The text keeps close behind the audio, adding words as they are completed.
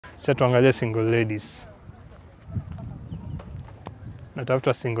Acha tuangalie single ladies.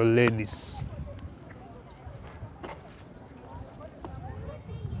 Natafuta single ladies.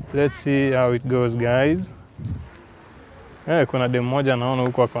 Let's see how it goes, guys. Kuna dem moja naona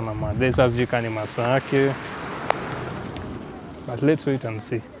huko akona madesa sijui kani masake. But let's wait and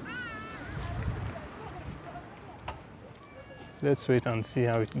see. Let's wait and see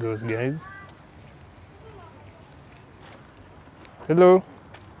how it goes, guys. Hello.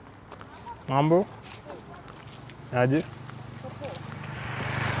 Mambo? Aje?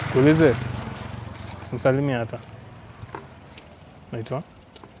 Kuulize. Simsalimia hata. Naitwa?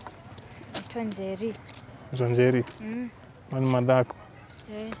 Naitwa Njeri. Njeri. Nani madhako?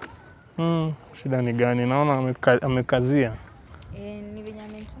 Shida ni gani? Naona amekazia. Ni venye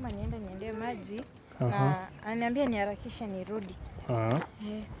amenituma niende maji na ananiambia niharakishe nirudi.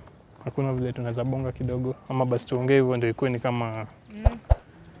 Hakuna vile tunaweza bonga kidogo ama basi tuongee hivyo ndio ikuwe ni kama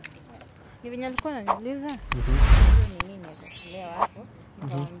Ni venye alikuwa ananiuliza. Ni nini naweza hapo?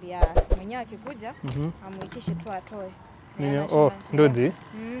 Nikamwambia mwenyewe akikuja amuitishe tu atoe. Ndodi?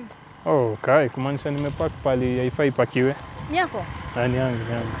 Okay, kumaanisha nimepark pali haifai pakiwe. Ni yako? Ni yangu.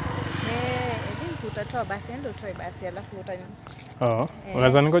 Utatoa basi, enda utoe basi alafu utani.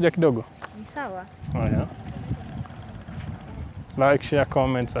 Unaweza ningoja kidogo? Ni sawa. Yeah. Like, share,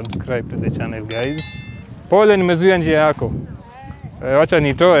 comment, subscribe to the channel, guys. Pole nimezuia njia yako. Wacha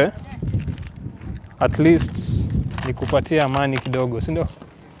nitoe. At least nikupatie amani kidogo, si ndio?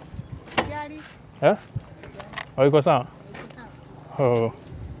 Jari. Iko sawa?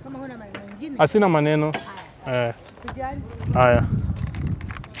 Kama una maneno mengine? Asina maneno. Haya.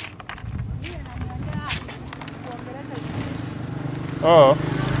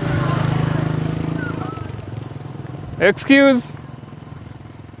 Excuse.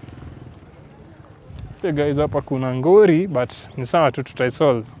 Hey guys, hapa kuna ngori but ni sawa tu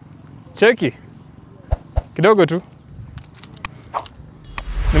tutaisolve. Cheki. Kidogo tu.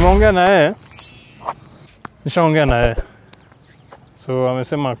 Nimeongea na yeye. Nishaongea na yeye. So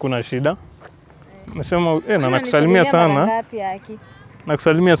amesema hakuna shida. Amesema na nakusalimia sana.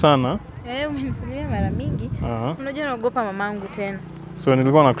 Nakusalimia sana. Umenisalimia mara mingi. Unajua naogopa mamangu tena. So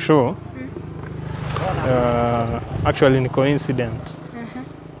nilikuwa nakushow. Actually ni coincident.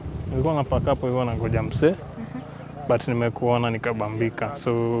 Nilikuwa napaka hapo hivyo nangoja msee. But nimekuona nikabambika.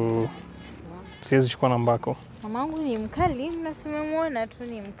 So siwezi chukua namba yako. Mamangu ni mkali, mnasema muona tu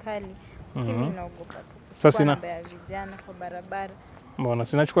ni mkali. Mimi naogopa tu. Sasa sina vijana kwa barabara. Mbona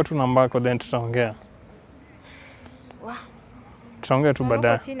sinachukua tu namba yako then tutaongea. Tutaongea tu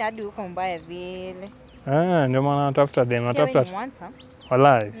baadaye. Uko chini hadi uko mbaya vile. Ndio maana natafuta dem, natafuta.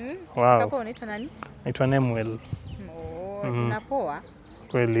 Walai. Wow. Hapo unaitwa nani? Naitwa Nemwel. Tunapoa.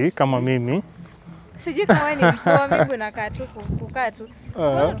 Kweli kama mimi. Sijui kama wewe ni mpoa, mimi nakaa tu kukaa tu.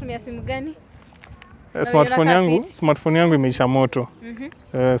 Unatumia simu gani? Smartphone yangu imeisha moto.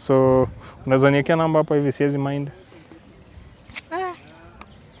 So unaweza niwekea namba hapa hivi siwezi mind.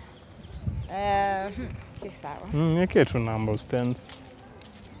 Sawa. Niwekee tu namba stance.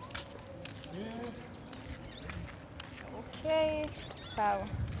 Okay, sawa.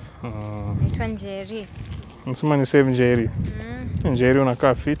 Naitwa Njeri. Nasema ni save Njeri. Njeri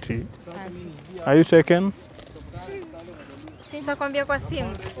unakaa fiti. Asante. Are you taken? Sitakwambia kwa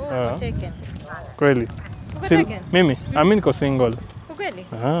simu. Uko taken. Kweli? Uko taken? Mimi? Mimi niko single. Kweli?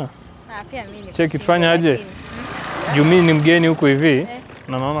 Pia mimi niko. Cheki tufanye aje? Juu mimi ni mgeni huko hivi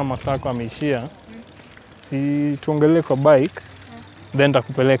na naona masako ameishia. Si tuongelee kwa bike. Then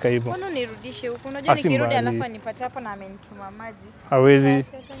nitakupeleka hivyo. Mbona nirudishe huko? Unajua nikirudi alafu nipate hapa na amenituma maji. Hawezi.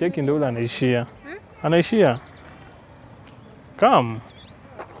 Cheki ndio anaishia. Anaishia. Come.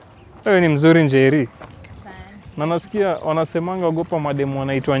 Wewe ni mzuri Njeri. Asante. Na nasikia wanasemanga ogopa mademu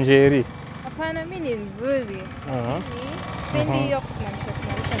wanaitwa Njeri. Hapana, mimi ni mzuri. Sipendi hiyo kusimamisha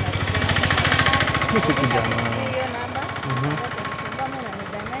na mimi si kijana. Hiyo namba. Kama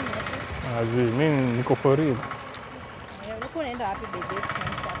unanidanganya tu. Mimi niko for real. Uko unaenda wapi baby?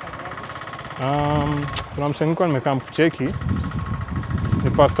 Kuna msengiko nimekaa mkucheki. Ni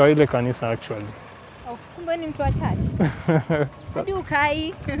pastor ile kanisa actually. Kumbe ni mtu wa church. Hadi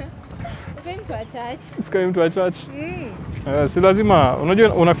ukai. Ukai mtu wa church. Sikai mtu wa church. Si lazima,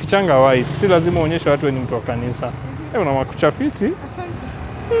 unajua unafichanga white. Si lazima uonyeshe watu wewe ni mtu wa kanisa. Una makucha fiti.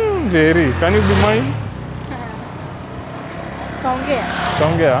 Asante. Jerry, can you be mine?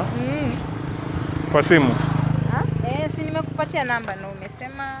 Taongea? Kwa simu? Si nimekupatia namba na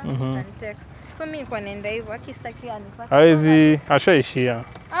umesema utanitext. So mimi kwa nenda hivyo akistaki anipate. Haizi ashaishia.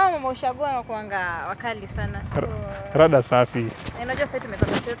 Mama ushagoa anakuanga wakali sana. So rada safi. Unajua sasa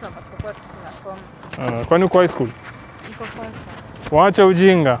tumetoka chetu hapa sokoni tunasoma. Kwani uko high school? Niko form. Waacha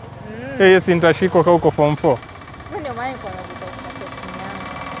ujinga. Yes, nitashikwa kwa uko form 4. Sasa ndio maana niko nakuta kwa simu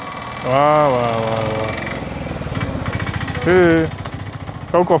yangu.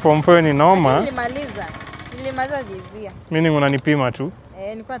 Kwa uko form 4 ni noma. Nilimaliza jizia. Mimi unanipima tu.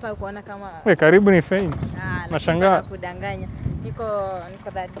 Nilikuwa nataka kuona kama karibu ni faint. Nashangaa kudanganya. Niko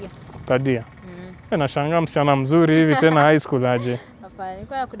dadia. Dadia. Nashangaa msichana mzuri hivi tena high school aje. Hapana,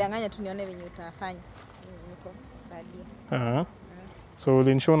 nilikuwa nakudanganya tu nione venye utafanya. Niko dadia. So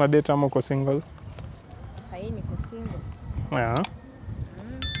ulinishow na date ama uko single? Sasa hii niko single.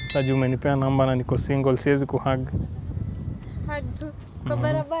 Sasa umenipea namba na niko single, siwezi kuhug. Hug tu kwa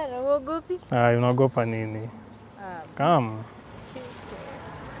barabara, uogopi? Unaogopa nini? Kama.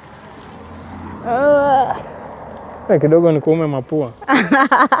 Kidogo nikuume mapua.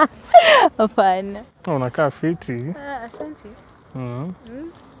 Hapana. Unakaa fiti. Asante.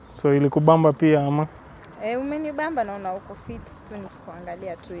 So ilikubamba pia ama? Umenibamba na uko fit tu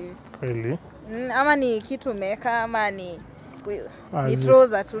nikuangalia tu hivi. Kweli? Ama ni kitu umeweka ama ni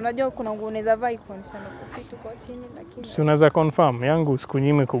trouser tu. Unajua kuna nguo unaweza vaa ikuonyesha uko fit kwa chini lakini. Si unaweza confirm yangu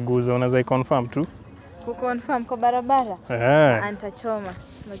sikunyime kuguza, unaweza confirm tu. Kuconfirm kwa barabara? Antachoma.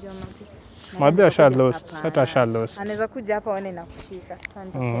 Unajua Mabi asha lost, hata asha lost. Anaweza kuja hapa aone na kushika. Sasa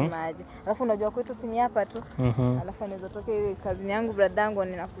nitasemaje? Alafu unajua kwetu si ni hapa tu. Alafu anaweza toka hiyo kazi yangu brother yangu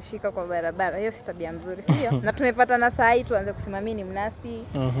ninakushika kwa barabara. Hiyo si tabia nzuri, sio? Na tumepatana saa hii tuanze kusema mimi ni mnasti.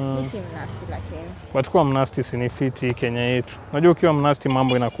 Mimi si mnasti lakini. Watu kwa mnasti si ni fiti Kenya yetu. Unajua ukiwa mnasti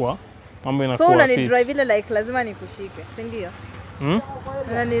mambo inakuwa so unani drive ile like lazima nikushike, si ndio?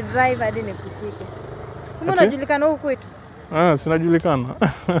 Unani drive hadi nikushike. Kama unajulikana huko kwetu? Sinajulikana.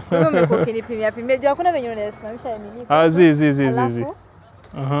 Wewe umekuwa ukinipimia pimia. Jua hakuna venye unasimamisha nini? Zi.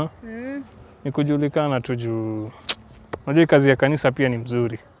 Ni kujulikana tu juu. Unajua kazi ya kanisa pia ni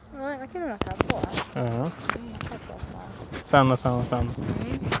mzuri. Lakini unakaa poa. Sana.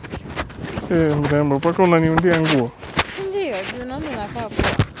 Mrembo, paka unaniundia nguo. Ndio, unaona unakaa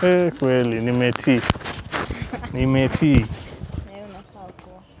poa. Kweli, nimetii. Unakaa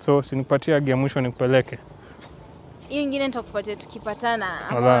poa. So, sinipatie agi ya mwisho nikupeleke. Hiyo nyingine nitakupatia tukipatana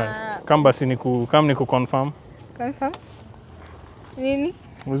kamba kama niku confirm. Confirm? Nini?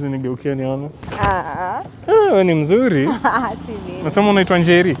 Uzi nigeukia nione. Wewe ni mzuri. Si mimi. Nasema unaitwa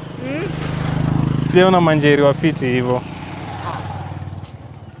Njeri? Sijaona manjeri wa fiti hivyo.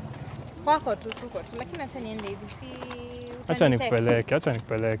 Kwako tu tuko tu lakini acha niende hivi si acha nikupeleke.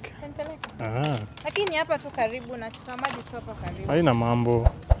 Nipeleke. Lakini hapa tu karibu na chota maji tu hapa karibu. Haina mambo.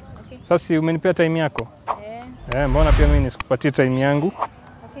 Sasa umenipea time yako? Mbona pia mimi nisikupatie time yangu?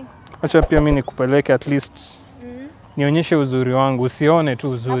 Acha pia mimi nikupeleke at least. Nionyeshe uzuri wangu, usione tu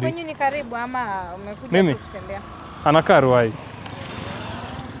uzuri. Hapo ni karibu ama umekuja tu kutembea? Anakaa Ruai.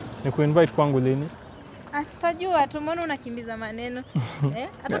 Nikuinvite kwangu lini? Tutajua tu, mbona unakimbiza maneno.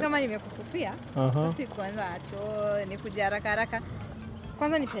 Hata kama nimekukufia, basi kwanza nikuja haraka.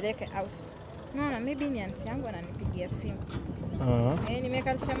 Kwanza nipeleke out. Naona maybe ni aunti yangu ananipigia simu.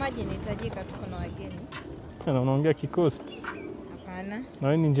 Nimekalisha maji nihitajika tuko na wageni. Unaongea Kikost? Hapana. Na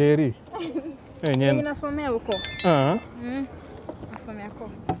wewe ni Njeri? Mimi nasomea huko. Nasomea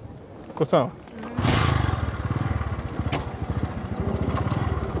Coast. Uko sawa?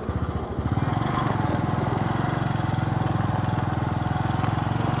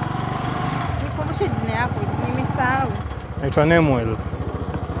 Nikumbushe jina yako, nimesahau. Naitwa Nemwel.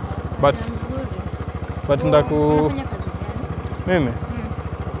 But unafanya kazi gani? Mimi?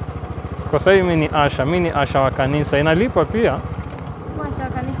 Kwa sasa mimi ni Asha. Mimi ni Asha wa kanisa. Inalipa pia. Asha wa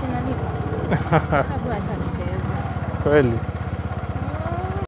kanisa inalipa? Hebu acha nicheze. Kweli?